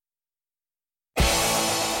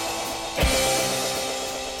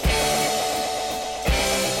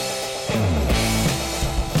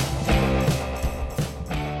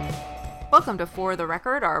Welcome to For the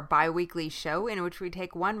Record, our bi-weekly show in which we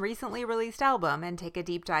take one recently released album and take a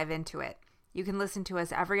deep dive into it. You can listen to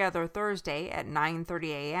us every other Thursday at 9:30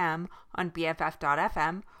 a.m. on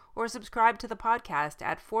BFF.fm or subscribe to the podcast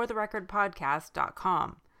at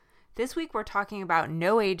fortherecordpodcast.com. This week we're talking about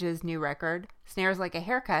No Age's new record, Snares Like a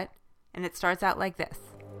Haircut, and it starts out like this.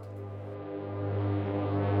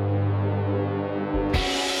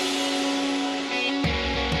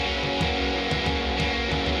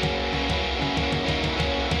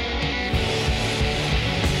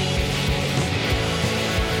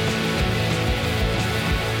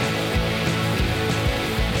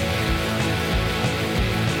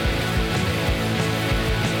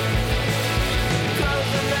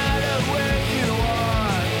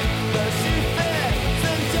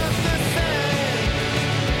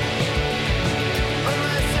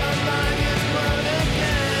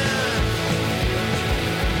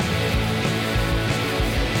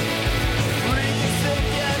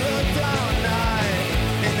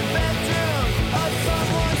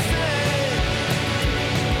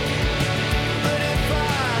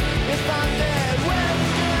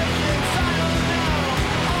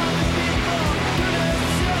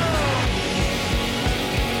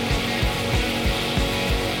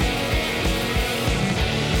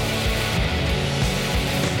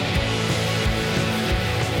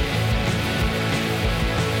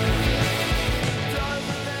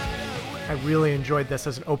 Really enjoyed this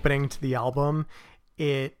as an opening to the album.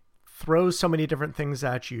 It throws so many different things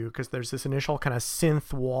at you because there's this initial kind of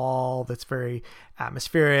synth wall that's very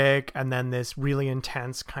atmospheric, and then this really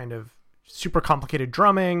intense kind of super complicated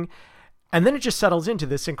drumming, and then it just settles into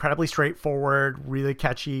this incredibly straightforward, really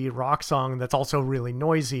catchy rock song that's also really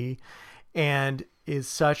noisy and is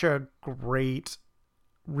such a great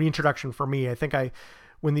reintroduction for me. I think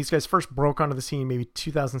when these guys first broke onto the scene, maybe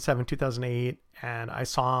 2007, 2008, and I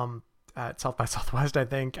saw them at South by Southwest, I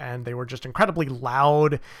think, and they were just incredibly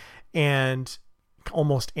loud and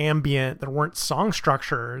almost ambient. There weren't song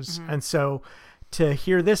structures. Mm-hmm. And so to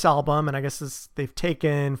hear this album, and I guess they've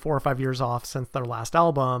taken 4 or 5 years off since their last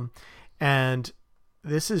album, and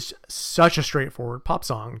this is such a straightforward pop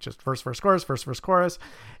song, just verse, verse, chorus, verse, verse, chorus,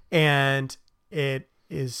 and it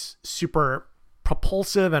is super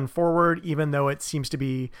propulsive and forward, even though it seems to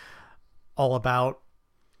be all about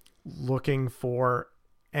looking for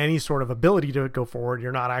any sort of ability to go forward.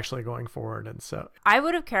 You're not actually going forward. And so I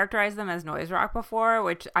would have characterized them as noise rock before,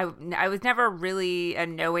 which I was never really a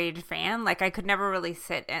No Age fan. Like, I could never really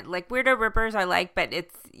sit and, like, Weirdo Rippers I like, but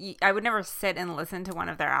I would never sit and listen to one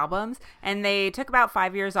of their albums. And they took about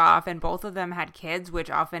 5 years off, and both of them had kids, which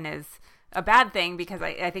often is a bad thing because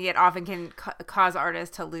I think it often can cause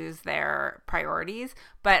artists to lose their priorities.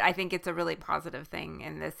 But I think it's a really positive thing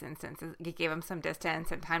in this instance. It gave them some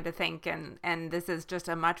distance and time to think. And this is just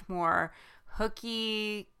a much more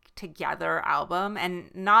hooky together album. And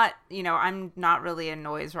not, I'm not really a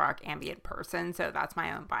noise rock ambient person, so that's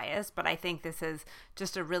my own bias. But I think this is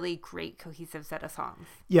just a really great cohesive set of songs.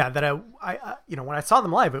 Yeah, that I when I saw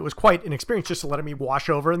them live, it was quite an experience just to let me wash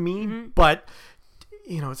over me. Mm-hmm. But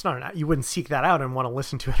it's not you wouldn't seek that out and want to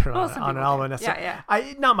listen to it on an album. Yeah.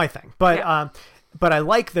 Not my thing, but but I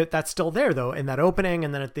like that that's still there though in that opening,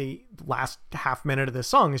 and then at the last half minute of this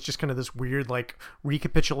song is just kind of this weird like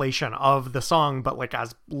recapitulation of the song, but like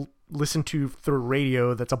as listened to through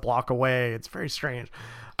radio that's a block away. It's very strange.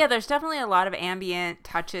 Yeah, there's definitely a lot of ambient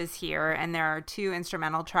touches here, and there are 2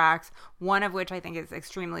 instrumental tracks, one of which I think is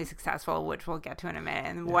extremely successful, which we'll get to in a minute,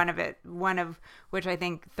 and one of which I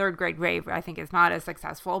think Third Grade Rave I think is not as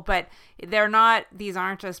successful, but these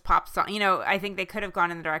aren't just pop songs. I think they could have gone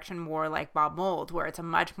in the direction more like Bob Mould, where it's a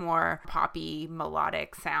much more poppy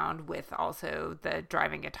melodic sound with also the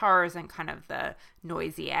driving guitars and kind of the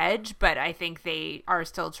noisy edge, but I think they are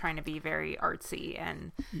still trying to be very artsy,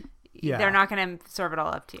 and they're not going to serve it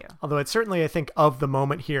all up to you. Although it's certainly, I think, of the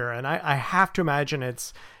moment here. And I have to imagine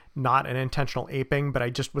it's not an intentional aping, but I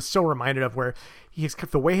just was so reminded of where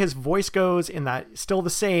the way his voice goes in that still the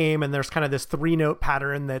same. And there's kind of this 3-note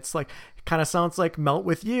pattern that's like, kind of sounds like Melt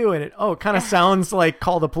With You. And it kind of sounds like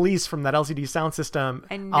Call the Police from that LCD Sound System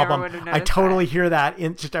album. I totally hear that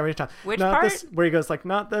in just every time. Which part? Where he goes like,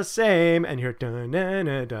 not the same. And you're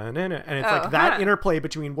dun-na-na-dun-na-na. And it's like that interplay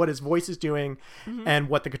between what his voice is doing and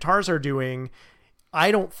what the guitars are doing.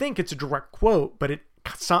 I don't think it's a direct quote, but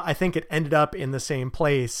I think it ended up in the same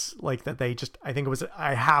place, like that they just, I think it was,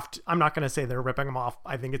 I'm not going to say they're ripping them off.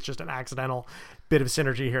 I think it's just an accidental bit of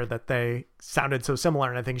synergy here that they sounded so similar.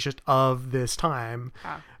 And I think it's just of this time.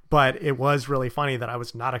 But it was really funny that I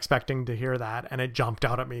was not expecting to hear that, and it jumped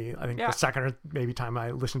out at me, I think, the second or maybe time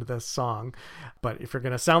I listened to this song. But if you're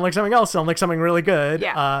going to sound like something else, sound like something really good.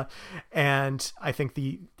 Yeah. And I think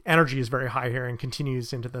the energy is very high here and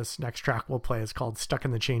continues into this next track we'll play. It's called Stuck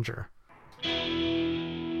in the Changer.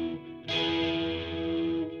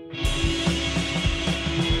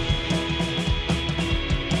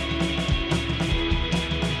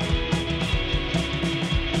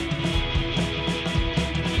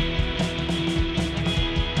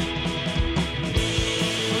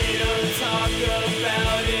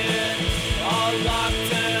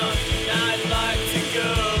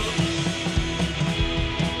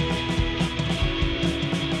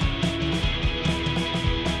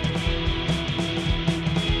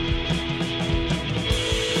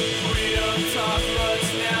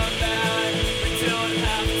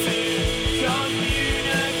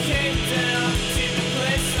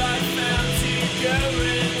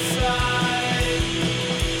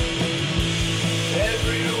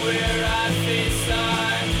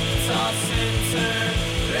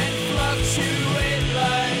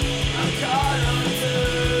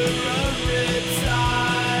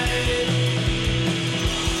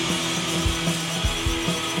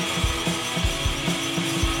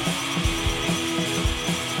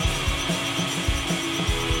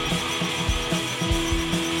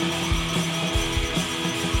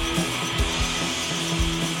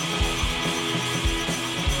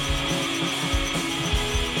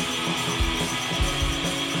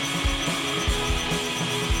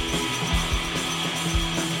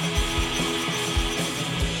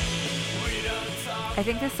 I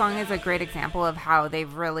think this song is a great example of how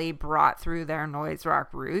they've really brought through their noise rock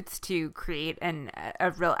roots to create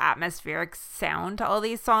a real atmospheric sound to all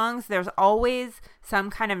these songs. There's always some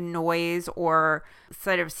kind of noise or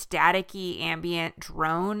sort of staticky ambient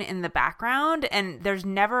drone in the background, and there's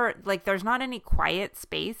never there's not any quiet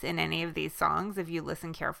space in any of these songs if you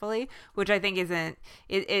listen carefully, which I think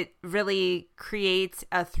it really creates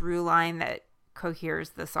a through line that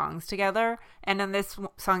coheres the songs together. And on this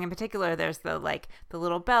song in particular, there's the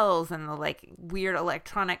little bells and the weird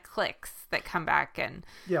electronic clicks that come back. And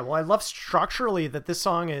well, I love structurally that this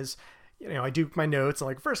song is, I do my notes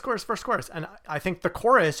and first chorus, and I think the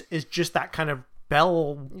chorus is just that kind of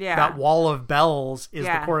bell, that wall of bells is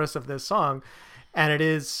the chorus of this song. And it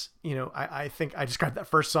is, I think I described that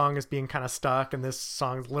first song as being kind of stuck, and this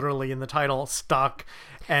song's literally in the title, Stuck.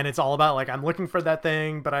 And it's all about I'm looking for that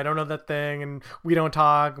thing, but I don't know that thing, and we don't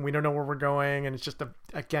talk, and we don't know where we're going. And it's just,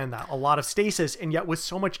 a lot of stasis, and yet with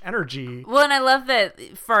so much energy. Well, and I love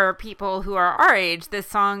that for people who are our age, the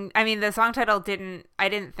song title I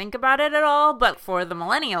didn't think about it at all, but for the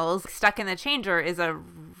millennials, Stuck in the Changer is a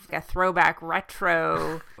throwback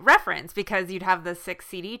retro reference, because you'd have the 6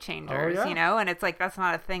 CD changers, and it's that's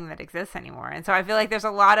not a thing that exists anymore. And so I feel there's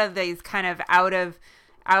a lot of these kind of out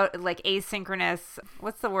asynchronous,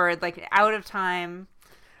 what's the word, out of time,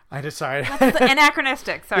 I decided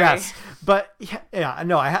anachronistic. Sorry. Yes, but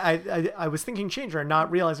no. I was thinking changer and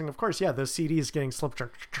not realizing, of course, those CDs getting slipped.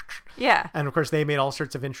 Yeah, and of course they made all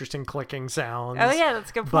sorts of interesting clicking sounds. Oh yeah, that's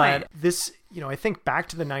a good point. But this, I think back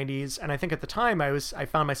to the '90s, and I think at the time I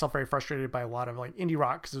found myself very frustrated by a lot of indie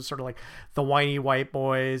rock, because it was sort of the whiny white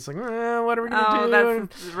boys, what are we gonna do? Oh,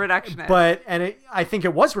 that's reductionist. But I think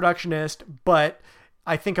it was reductionist, but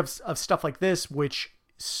I think of stuff like this, which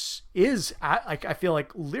is I feel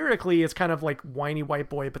lyrically it's kind of whiny white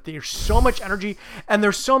boy, but there's so much energy and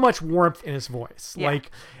there's so much warmth in his voice.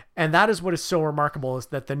 And that is what is so remarkable, is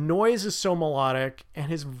that the noise is so melodic,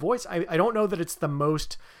 and his voice, I don't know that it's the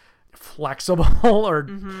most flexible or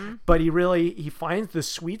but he finds the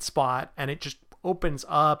sweet spot, and it just opens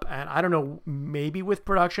up. And I don't know, maybe with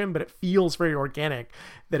production, but it feels very organic,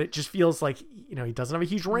 that it just feels he doesn't have a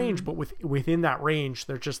huge range, but within that range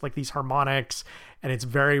there's just these harmonics, and it's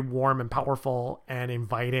very warm and powerful and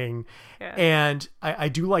inviting. And I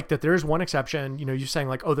do like that there's one exception. You're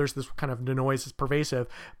saying there's this kind of, the noise is pervasive,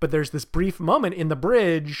 but there's this brief moment in the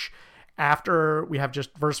bridge after we have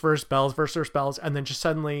just verse bells, and then just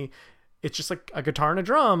suddenly it's just a guitar and a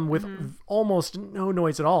drum with almost no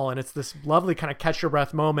noise at all. And it's this lovely kind of catch your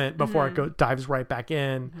breath moment before it dives right back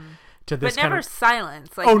in to this. But never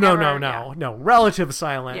silence. No. Relative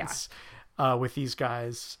silence with these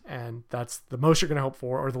guys. And that's the most you're going to hope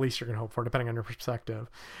for, or the least you're going to hope for, depending on your perspective.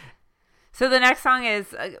 So the next song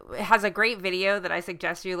has a great video that I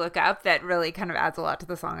suggest you look up that really kind of adds a lot to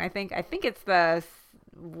the song. I think it's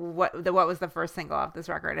what was the first single off this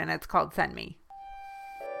record, and it's called Send Me.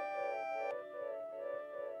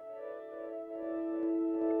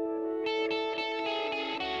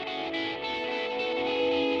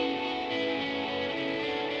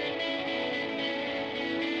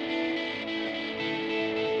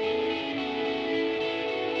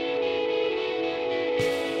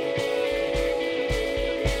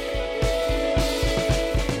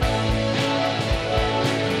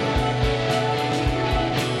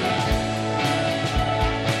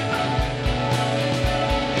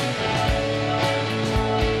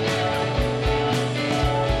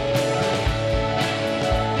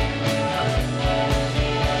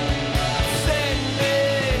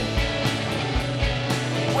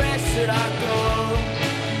 I go?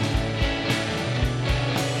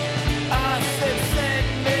 I said send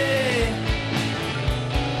me,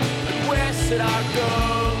 but where should I go?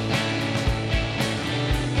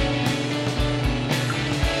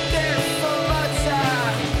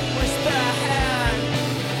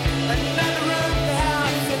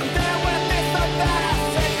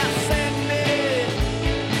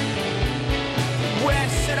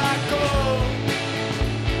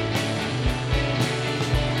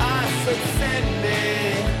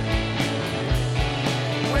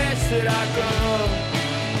 Should I go?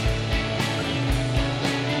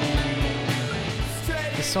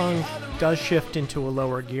 The song does shift into a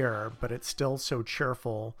lower gear, but it's still so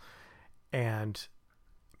cheerful. And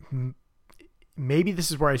maybe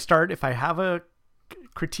this is where I start. If I have a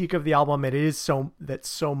critique of the album, it is so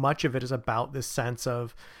much of it is about this sense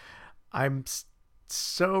of I'm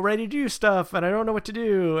so ready to do stuff and I don't know what to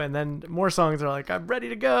do, and then more songs are like I'm ready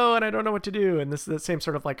to go and I don't know what to do, and this is the same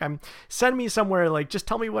sort of like send me somewhere, like just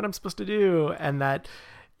tell me what I'm supposed to do. And that,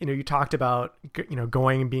 you talked about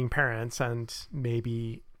going and being parents, and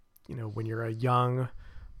maybe when you're a young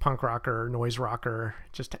punk rocker, noise rocker,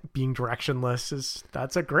 just being directionless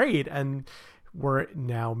that's a great, and we're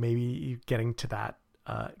now maybe getting to that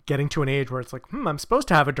getting to an age where it's like I'm supposed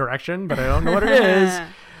to have a direction but I don't know what it is.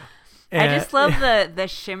 I just love the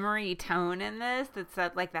shimmery tone in this. That's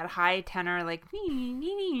that high tenor, like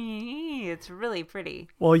it's really pretty.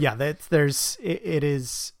 Well, yeah, it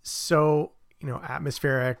is so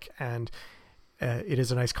atmospheric, and it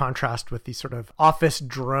is a nice contrast with the sort of office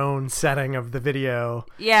drone setting of the video.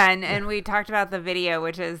 Yeah, and we talked about the video,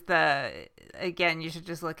 which is again, you should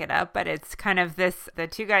just look it up, but it's kind of the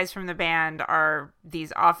two guys from the band are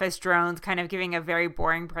these office drones kind of giving a very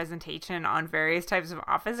boring presentation on various types of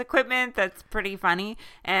office equipment that's pretty funny,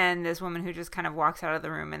 and this woman who just kind of walks out of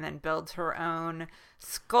the room and then builds her own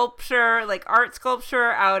sculpture, like art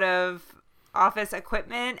sculpture out of office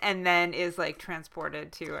equipment, and then is like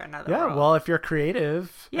transported to another world. Well, if you're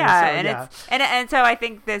creative. And so I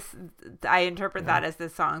think I interpret that as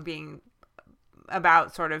this song being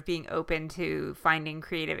about sort of being open to finding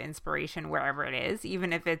creative inspiration wherever it is,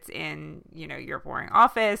 even if it's in your boring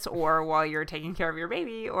office or while you're taking care of your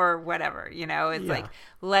baby or whatever. It's like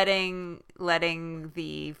letting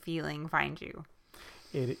the feeling find you.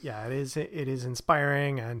 It is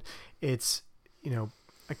inspiring, and it's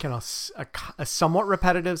a somewhat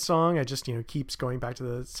repetitive song. It just keeps going back to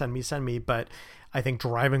the send me, but I think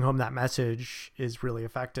driving home that message is really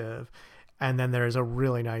effective. And then there's a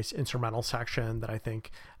really nice instrumental section that I think,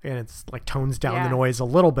 again, it's like tones down the noise a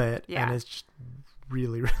little bit, and it's just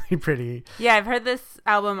really, really pretty. Yeah, I've heard this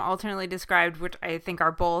album alternately described, which I think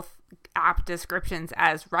are both apt descriptions,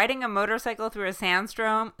 as riding a motorcycle through a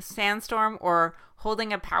sandstorm or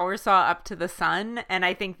holding a power saw up to the sun. And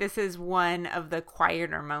I think this is one of the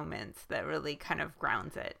quieter moments that really kind of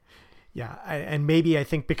grounds it. Yeah, and maybe I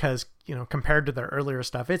think because, compared to their earlier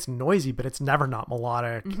stuff, it's noisy, but it's never not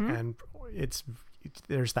melodic, and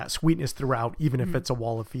there's that sweetness throughout, even if it's a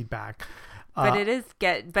wall of feedback. But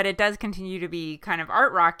it does continue to be kind of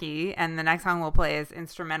art rocky, and the next song we'll play is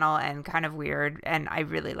instrumental and kind of weird, and I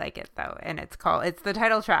really like it though, and it's the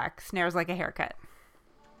title track, Snares Like a Haircut.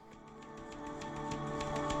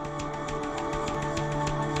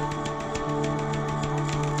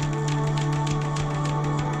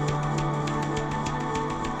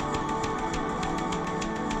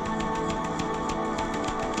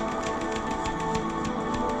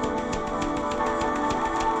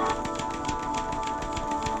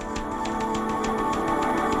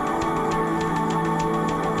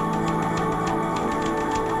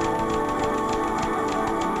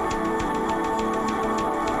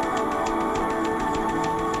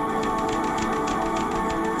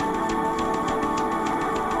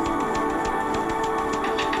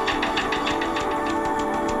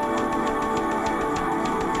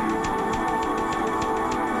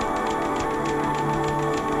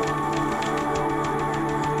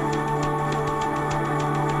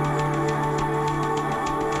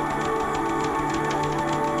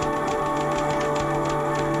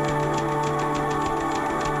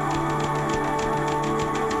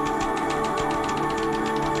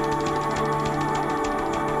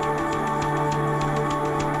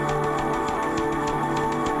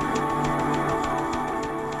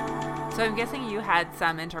 So I'm guessing you had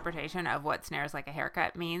some interpretation of what Snares Like a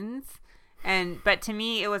Haircut means. But to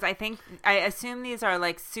me, it was, I assume these are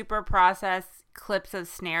like super processed clips of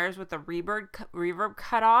snares with the reverb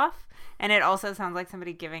cut off. And it also sounds like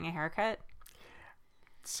somebody giving a haircut.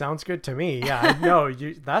 Sounds good to me. Yeah, no,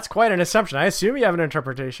 that's quite an assumption. I assume you have an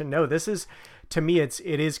interpretation. No, this is, to me, it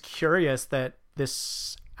is curious that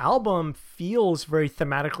this album feels very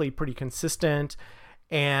thematically pretty consistent,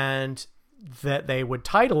 and that they would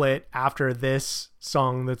title it after this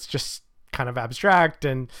song that's just kind of abstract.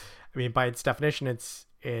 And I mean, by its definition, it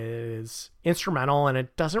is instrumental, and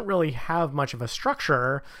it doesn't really have much of a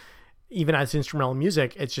structure. Even as instrumental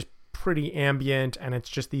music, it's just pretty ambient, and it's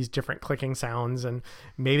just these different clicking sounds. And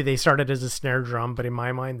maybe they started as a snare drum, but in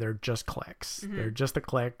my mind, they're just clicks. They're just the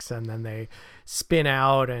clicks, and then they spin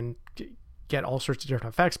out and get all sorts of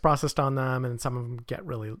different effects processed on them, and some of them get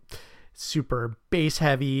really super bass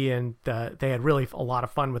heavy, and they had really a lot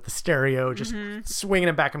of fun with the stereo, just swinging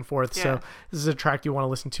it back and forth. So this is a track you want to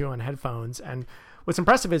listen to on headphones. And what's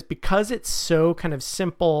impressive is because it's so kind of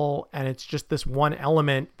simple, and it's just this one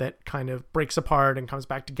element that kind of breaks apart and comes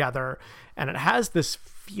back together, and it has this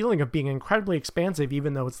feeling of being incredibly expansive,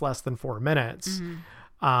 even though it's less than 4 minutes.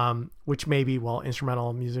 Which maybe, well,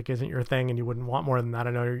 instrumental music isn't your thing and you wouldn't want more than that.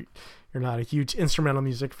 I know you're not a huge instrumental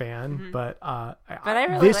music fan, but I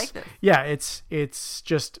really like this. Yeah, it's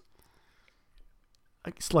just,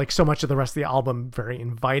 it's like so much of the rest of the album, very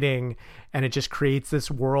inviting, and it just creates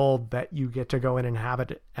this world that you get to go in and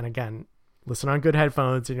inhabit. And again, listen on good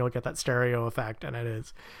headphones and you'll get that stereo effect, and it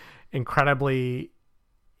is incredibly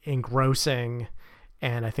engrossing.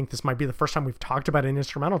 And I think this might be the first time we've talked about an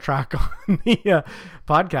instrumental track on the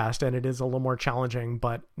podcast, and it is a little more challenging,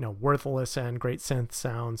 but worth a listen. Great synth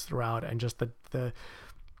sounds throughout, and just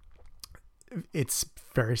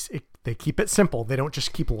they keep it simple. They don't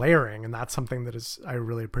just keep layering, and that's something that I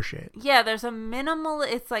really appreciate. Yeah, there's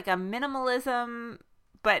it's like a minimalism,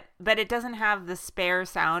 but it doesn't have the spare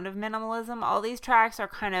sound of minimalism. All these tracks are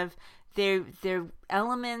kind of, their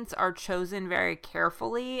elements are chosen very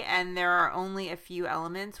carefully, and there are only a few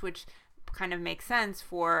elements, which kind of makes sense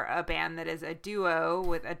for a band that is a duo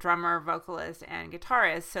with a drummer, vocalist, and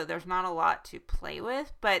guitarist. So there's not a lot to play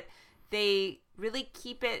with, but they really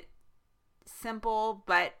keep it simple,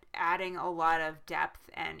 but adding a lot of depth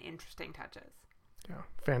and interesting touches. Yeah,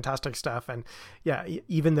 fantastic stuff. And yeah,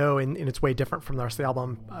 even though in its way different from the rest of the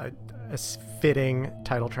album, a fitting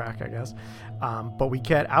title track, I guess. But we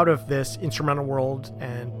get out of this instrumental world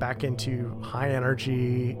and back into high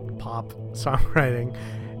energy pop songwriting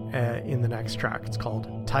in the next track. It's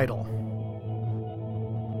called Title.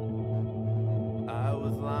 I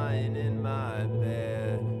was lying in my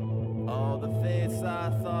bed, all the faces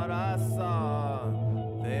I thought I saw,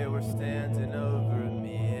 they were standing over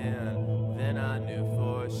me, and then I knew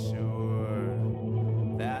for sure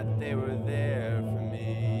that they were there for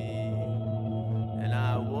me, and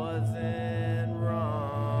I wasn't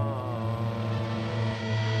wrong.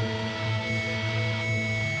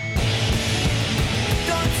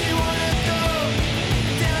 Don't you wanna go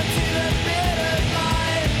down to the bitter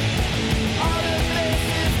light? All the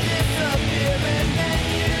faces disappear, and then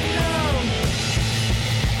you know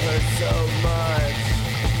hurt so much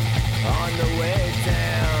on the way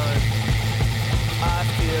down. I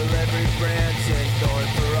feel every branch and thorn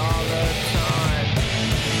for all the time.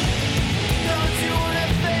 Don't you wanna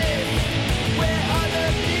face where other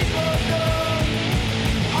people go?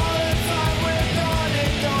 All the time we're gone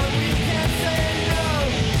and gone, we can't say no.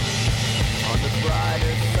 On the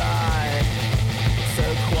brighter side, it's so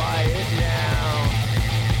quiet now.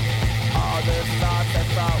 All the thoughts I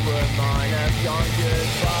thought were mine have gone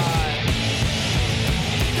goodbye.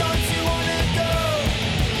 Don't you wanna go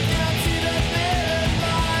down to the bitter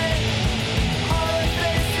light? All the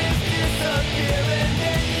faces disappear, and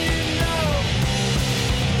then you know.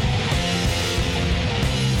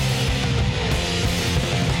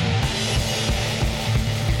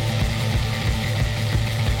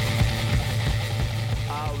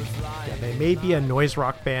 I was lying. They may be a noise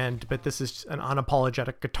rock band, but this is an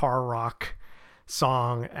unapologetic guitar rock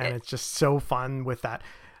song, and it's just so fun with that.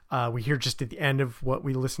 We hear just at the end of what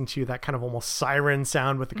we listen to that kind of almost siren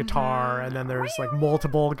sound with the guitar, and then there's like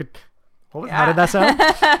multiple. How did that sound?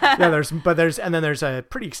 And then there's a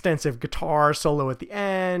pretty extensive guitar solo at the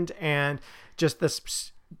end, and just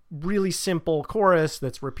this really simple chorus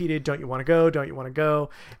that's repeated. Don't you want to go? Don't you want to go?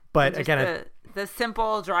 But Just again, the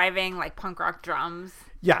simple driving like punk rock drums.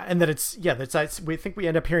 yeah, and that's we think we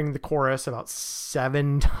end up hearing the chorus about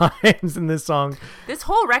 7 times in this song. This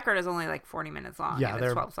whole record is only like 40 minutes long. Yeah, and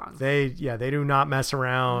it's 12 songs. They do not mess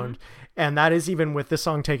around, and that is even with this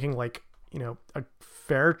song taking like a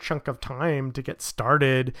fair chunk of time to get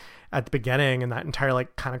started at the beginning, and that entire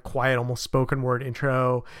like kind of quiet, almost spoken word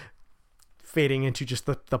intro fading into just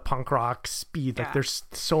the punk rock speed. Like Yeah. there's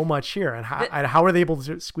so much here, and how are they able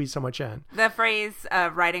to squeeze so much in? The phrase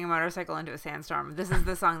riding a motorcycle into a sandstorm, this is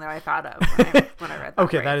the song that I thought of when I read that.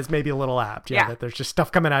 Okay, phrase. that is maybe a little apt. Yeah. That there's just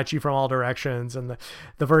stuff coming at you from all directions, and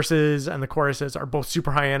the verses and the choruses are both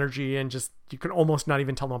super high energy, and just you can almost not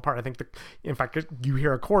even tell them apart. I think in fact you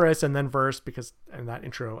hear a chorus and then verse, because in that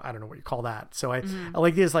intro, I don't know what you call that. So I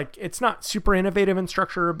like these, like, it's not super innovative in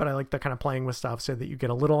structure, but I like the kind of playing with stuff so that you get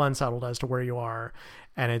a little unsettled as to where you are,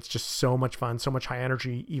 and it's just so much fun, so much high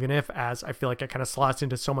energy. Even if, as I feel like I kind of slots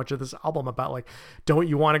into so much of this album about like, don't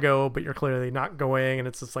you want to go, but you're clearly not going, and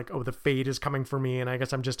it's just like, oh, the fate is coming for me, and I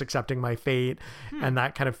guess I'm just accepting my fate, and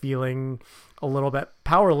that kind of feeling a little bit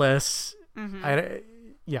powerless.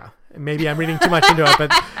 Yeah, maybe I'm reading too much into it,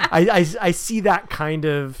 but I see that kind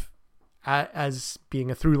of as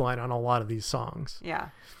being a through line on a lot of these songs. Yeah.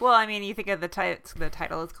 Well, I mean, you think of the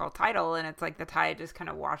title is called Tidal, and it's like the tide just kind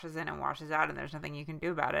of washes in and washes out, and there's nothing you can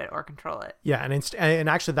do about it or control it. Yeah, and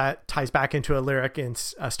actually that ties back into a lyric in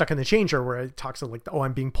Stuck in the Changer, where it talks of like, oh,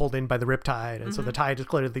 I'm being pulled in by the riptide, and so the tide is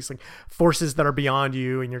clearly these like forces that are beyond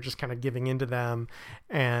you, and you're just kind of giving into them,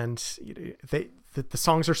 and the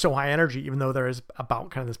songs are so high energy, even though there is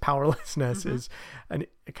about kind of this powerlessness, is a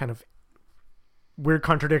kind of weird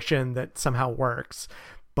contradiction that somehow works.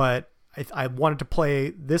 But I wanted to play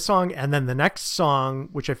this song and then the next song,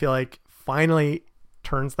 which I feel like finally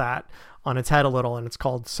turns that on its head a little, and it's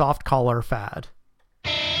called Soft Collar Fad.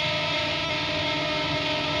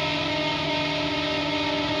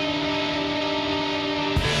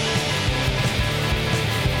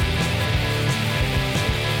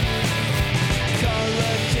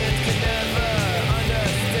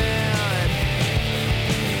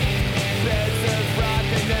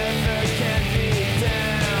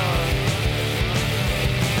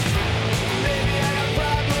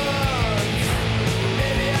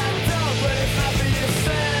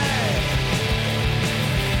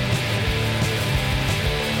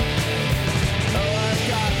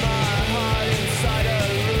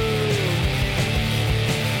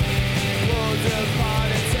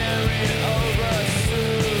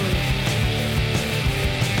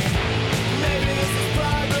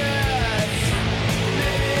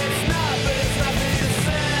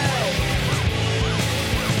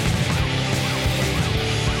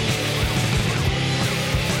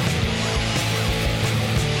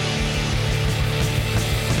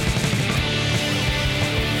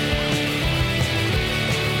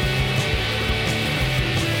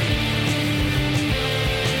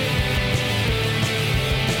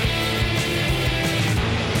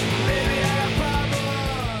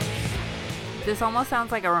 This almost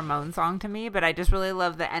sounds like a Ramones song to me, but I just really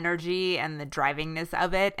love the energy and the drivingness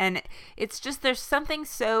of it. And it's just, there's something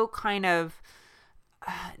so kind of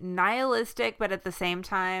nihilistic, but at the same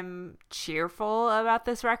time cheerful about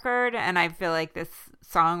this record. And I feel like this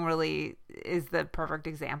song really is the perfect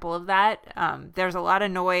example of that. There's a lot of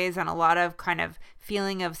noise and a lot of kind of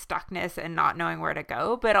feeling of stuckness and not knowing where to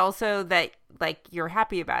go, but also that like you're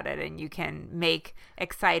happy about it and you can make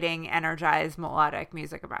exciting, energized, melodic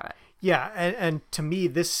music about it. Yeah, and to me,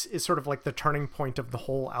 this is sort of like the turning point of the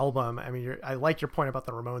whole album. I mean, I like your point about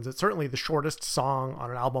the Ramones. It's certainly the shortest song on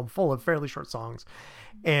an album full of fairly short songs,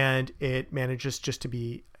 and it manages just to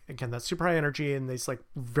be, again, that super high energy and these like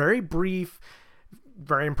very brief,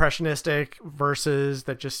 very impressionistic verses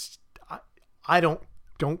that just I don't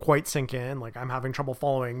quite sink in. Like, I'm having trouble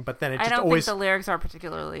following, but then it just I don't always think the lyrics are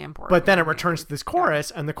particularly important. But then it returns to this chorus,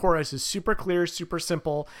 and the chorus is super clear, super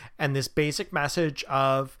simple, and this basic message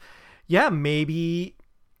of, yeah, maybe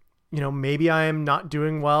I am not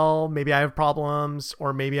doing well, maybe I have problems,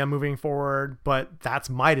 or maybe I'm moving forward, but that's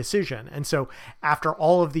my decision. And so after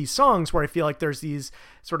all of these songs where I feel like there's these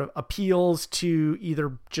sort of appeals to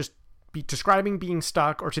either just be describing being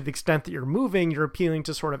stuck, or to the extent that you're moving, you're appealing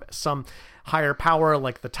to sort of some higher power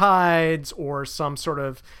like the tides, or some sort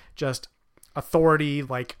of just authority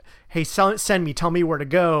like, hey, send me, tell me where to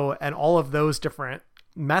go, and all of those different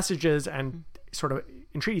messages and sort of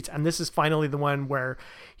entreaties. And this is finally the one where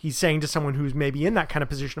he's saying to someone who's maybe in that kind of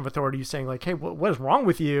position of authority, he's saying like, hey, what is wrong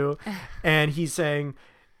with you? And he's saying,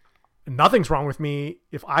 nothing's wrong with me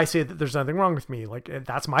if I say that there's nothing wrong with me. Like,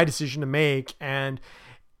 that's my decision to make. And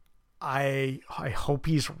I hope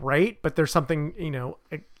he's right, but there's something,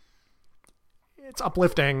 it's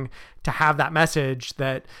uplifting to have that message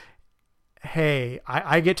that, hey,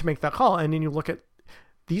 I get to make that call. And then you look at,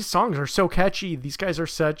 these songs are so catchy. These guys are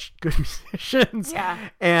such good musicians. Yeah.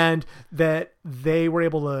 And that they were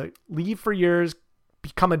able to leave for years,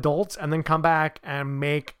 become adults, and then come back and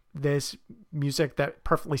make this music that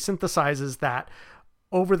perfectly synthesizes that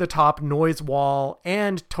over the top noise wall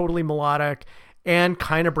and totally melodic and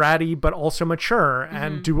kind of bratty, but also mature,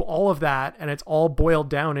 and do all of that. And it's all boiled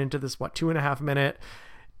down into this, 2.5 minute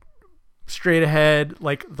straight ahead,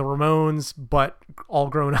 like the Ramones, but all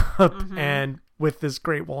grown up and with this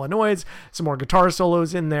great wall of noise, some more guitar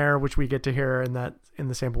solos in there, which we get to hear in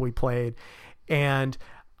the sample we played. And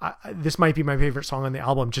this might be my favorite song on the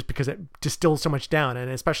album just because it distills so much down. And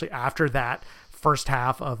especially after that first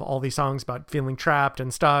half of all these songs about feeling trapped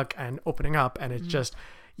and stuck and opening up. And it's just,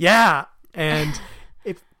 yeah. And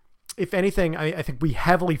if anything, I think we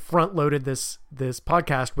heavily front loaded this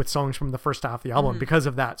podcast with songs from the first half of the album because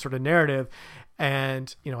of that sort of narrative.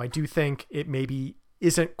 And, I do think it maybe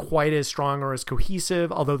isn't quite as strong or as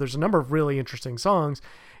cohesive, although there's a number of really interesting songs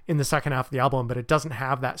in the second half of the album, but it doesn't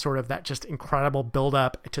have that just incredible build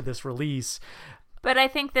up to this release. But I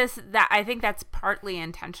think that's partly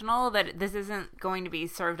intentional, that this isn't going to be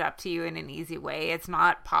served up to you in an easy way. It's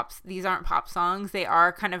not pops. These aren't pop songs. They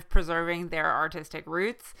are kind of preserving their artistic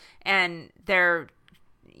roots, and they're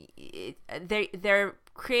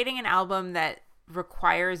creating an album that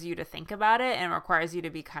requires you to think about it and requires you to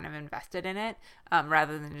be kind of invested in it,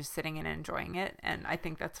 rather than just sitting and enjoying it. And I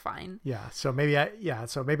think that's fine. Yeah. So maybe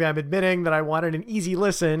I'm admitting that I wanted an easy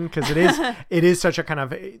listen, because it is such a kind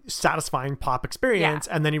of satisfying pop experience.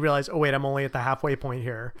 Yeah. And then you realize, oh wait, I'm only at the halfway point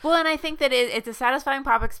here. Well, and I think that it's a satisfying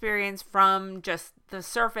pop experience from just the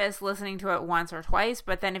surface, listening to it once or twice.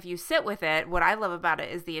 But then if you sit with it, what I love about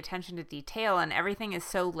it is the attention to detail, and everything is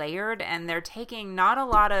so layered, and they're taking not a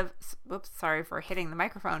lot of, sorry for hitting the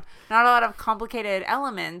microphone, not a lot of complicated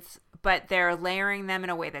elements, but they're layering them in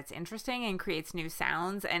a way that's interesting and creates new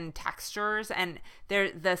sounds and textures, and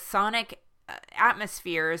the sonic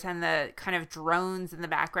atmospheres and the kind of drones in the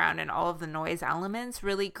background and all of the noise elements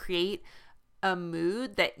really create a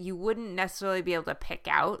mood that you wouldn't necessarily be able to pick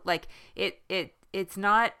out. Like it's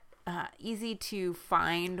not easy to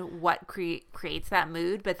find what creates that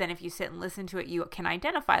mood, but then if you sit and listen to it, you can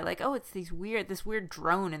identify, like, oh, it's this weird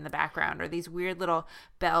drone in the background, or these weird little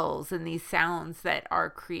bells and these sounds that are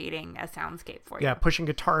creating a soundscape for you. Yeah, pushing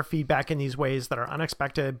guitar feedback in these ways that are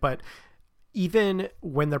unexpected, but even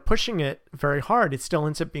when they're pushing it very hard, it still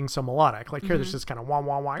ends up being so melodic. Like here, there's this kind of wah,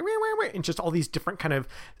 wah, wah, wah, wah, wah, and just all these different kind of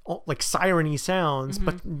like siren-y sounds,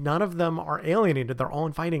 but none of them are alienated. They're all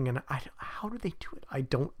inviting. And how do they do it? I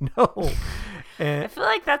don't know. And I feel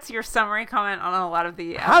like that's your summary comment on a lot of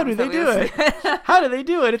the how do they do it? How do they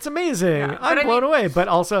do it? It's amazing. Yeah, I'm blown away. But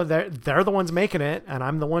also they're the ones making it, and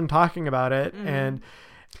I'm the one talking about it. And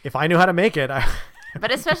if I knew how to make it, But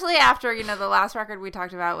especially after, the last record we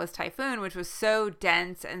talked about was Typhoon, which was so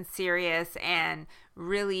dense and serious and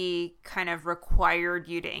really kind of required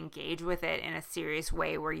you to engage with it in a serious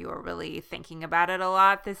way where you were really thinking about it a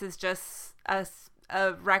lot. This is just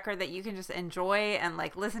a record that you can just enjoy and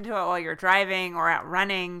like listen to it while you're driving or out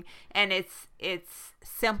running. And it's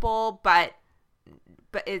simple, but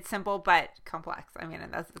it's simple but complex. I mean,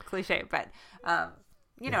 and that's a cliche, but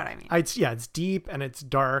you know what I mean. It's deep and it's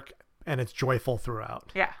dark. And it's joyful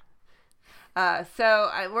throughout. Yeah. So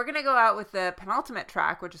we're going to go out with the penultimate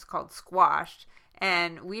track, which is called Squashed.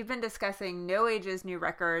 And we've been discussing No Age's new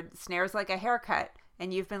record, Snares Like a Haircut.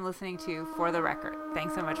 And you've been listening to For the Record.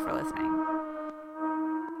 Thanks so much for listening.